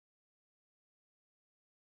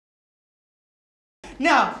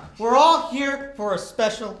Now, we're all here for a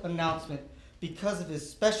special announcement because of his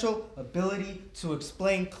special ability to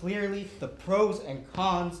explain clearly the pros and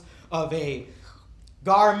cons of a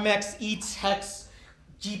Garmex E-Tex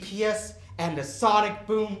GPS and a sonic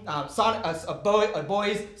boom, a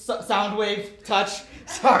boy's sound wave touch.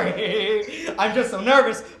 Sorry, I'm just so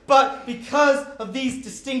nervous. But because of these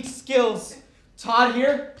distinct skills, Todd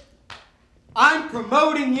here, I'm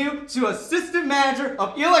promoting you to assistant manager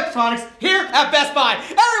of electronics here at Best Buy.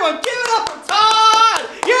 Everyone, give it up for Todd!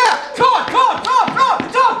 Yeah, Todd!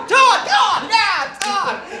 Yeah,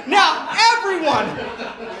 Todd! Now, everyone,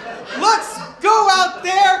 let's go out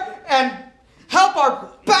there and help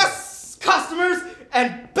our best customers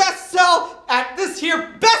and best sell at this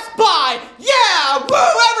here Best Buy. Yeah,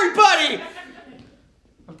 woo, everybody!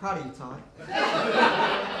 I'm proud of you, Todd.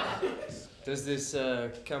 Does this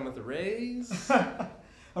come with a raise?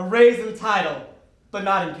 A raise in title, but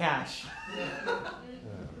not in cash.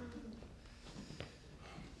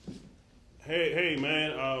 Hey,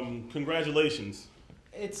 man, congratulations.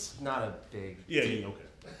 It's not a big... Yeah, okay.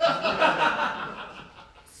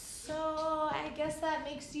 So, I guess that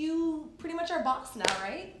makes you pretty much our boss now,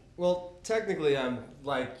 right? Well, technically I'm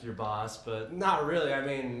like your boss, but not really. I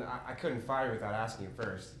mean, I couldn't fire you without asking you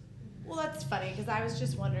first. Well, that's funny, because I was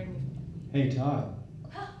just wondering... Hey, Todd.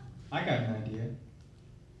 I got an idea.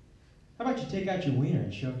 How about you take out your wiener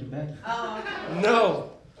and show it to Becky? Oh.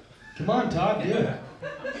 No! Come on, Todd, do it.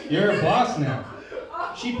 You're a boss now.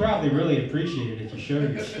 She'd probably really appreciate it if you showed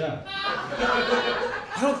her your stuff.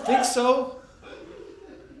 I don't think so.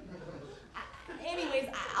 Anyways,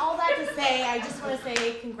 all that to say, I just want to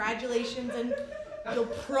say congratulations, and you'll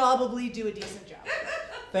probably do a decent job.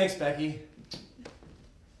 Thanks, Becky.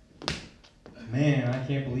 Man, I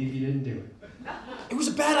can't believe you didn't do it. It was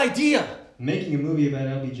a bad idea. Making a movie about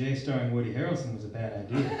LBJ starring Woody Harrelson was a bad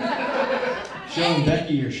idea. Showing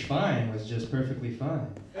Becky your schwein was just perfectly fine.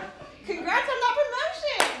 Congrats on that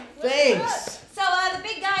promotion! Thanks. So the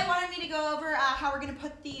big guy wanted me to go over how we're going to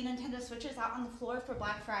put the Nintendo Switches out on the floor for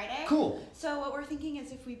Black Friday. Cool. So what we're thinking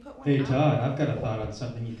is if we put one Hey, out... Todd, I've got a thought on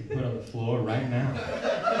something you can put on the floor right now.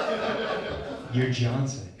 Your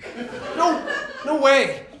Johnson. No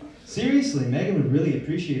way. Seriously, Megan would really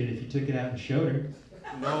appreciate it if you took it out and showed her.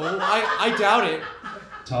 No, I doubt it.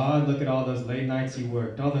 Todd, look at all those late nights you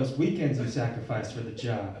worked, all those weekends you sacrificed for the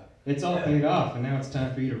job. It's all paid off, and now it's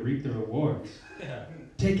time for you to reap the rewards.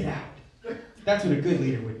 Take it out. That's what a good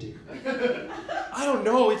leader would do. I don't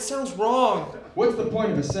know, it sounds wrong. What's the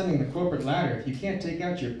point of ascending the corporate ladder if you can't take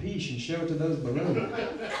out your piece and show it to those below you?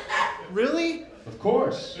 Really? Of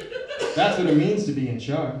course. That's what it means to be in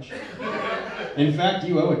charge. In fact,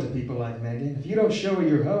 you owe it to people like Megan. If you don't show her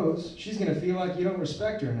your hose, she's going to feel like you don't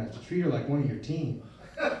respect her enough to treat her like one of your team.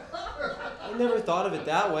 I never thought of it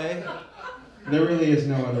that way. There really is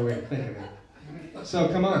no other way to think of it. So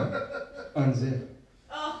come on, unzip.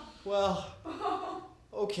 Well,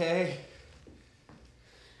 okay.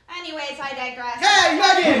 Anyways, I digress. Hey,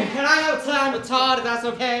 Megan! Can I have time with Todd if that's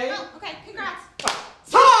okay? Oh, okay, congrats.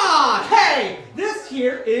 Todd! Hey! This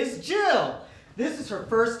here is Jill. This is her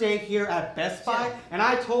first day here at Best Buy, and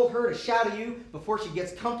I told her to shout at you before she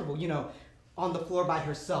gets comfortable, you know, on the floor by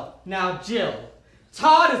herself. Now, Jill,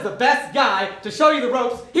 Todd is the best guy to show you the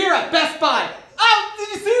ropes here at Best Buy. Oh, did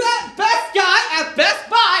you see that? Best guy at Best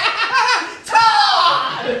Buy!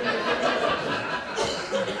 Todd!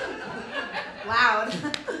 Loud.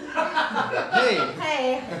 Hey.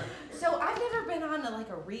 Hey. So I've never been on like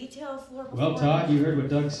a retail floor before. Well, Todd, you heard what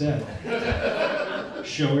Doug said.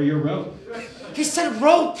 Show her your rope. He said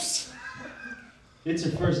ropes. It's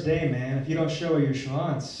her first day, man. If you don't show her your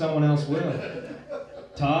schlons, someone else will.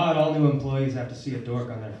 Todd, all new employees have to see a dork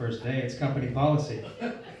on their first day. It's company policy.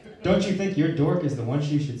 Don't you think your dork is the one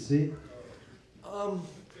she should see?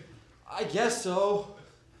 I guess so.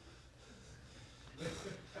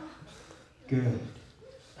 Good.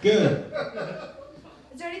 Good.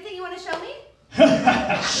 Is there anything you want to show me?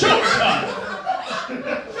 Show her, Todd!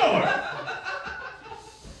 Show her!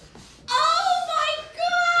 Oh my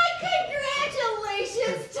God!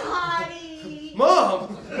 Congratulations, Toddy! Mom!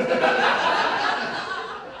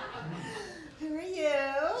 Who are you?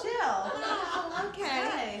 Jill. Oh, okay.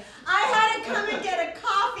 Hi. I had to come and get a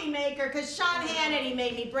coffee maker because Sean Hannity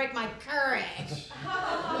made me break my courage.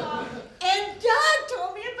 And Doug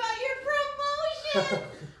told me about your promotion.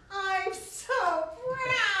 I'm so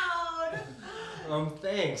proud.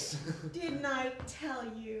 Thanks. Didn't I tell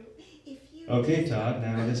you? If you Okay, Todd,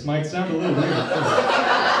 now this might sound a little weird at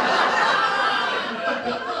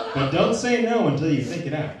first. But don't say no until you think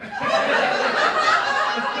it out.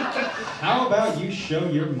 How about you show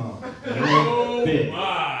your mom? You're big.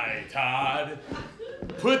 My, Todd.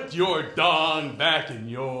 put your dong back in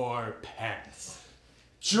your pants.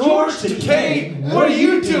 George Takei, what are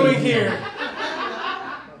you doing here?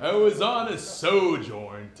 I was on a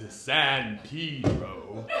sojourn to San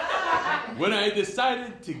Pedro when I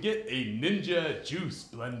decided to get a ninja juice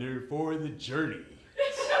blender for the journey.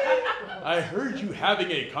 I heard you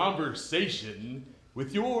having a conversation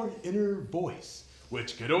with your inner voice,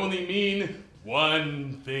 which could only mean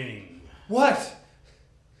one thing. What?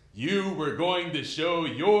 You were going to show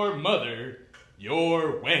your mother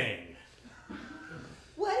your wang.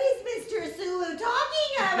 What is Mr. Sulu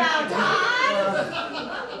talking about,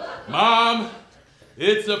 Todd? Mom,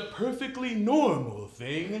 it's a perfectly normal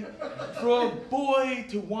thing for a boy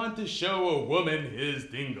to want to show a woman his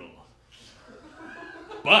dingle.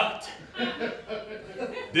 But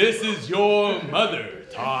this is your mother,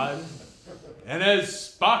 Todd. And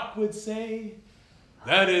as Spock would say,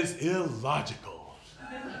 that is illogical.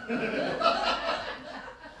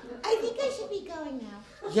 I think I should be going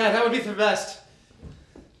now. Yeah, that would be the best.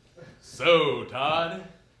 So, Todd,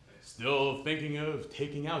 still thinking of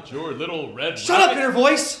taking out your little red Shut up, rabbit? inner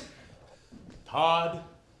voice! Todd,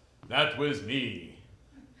 that was me.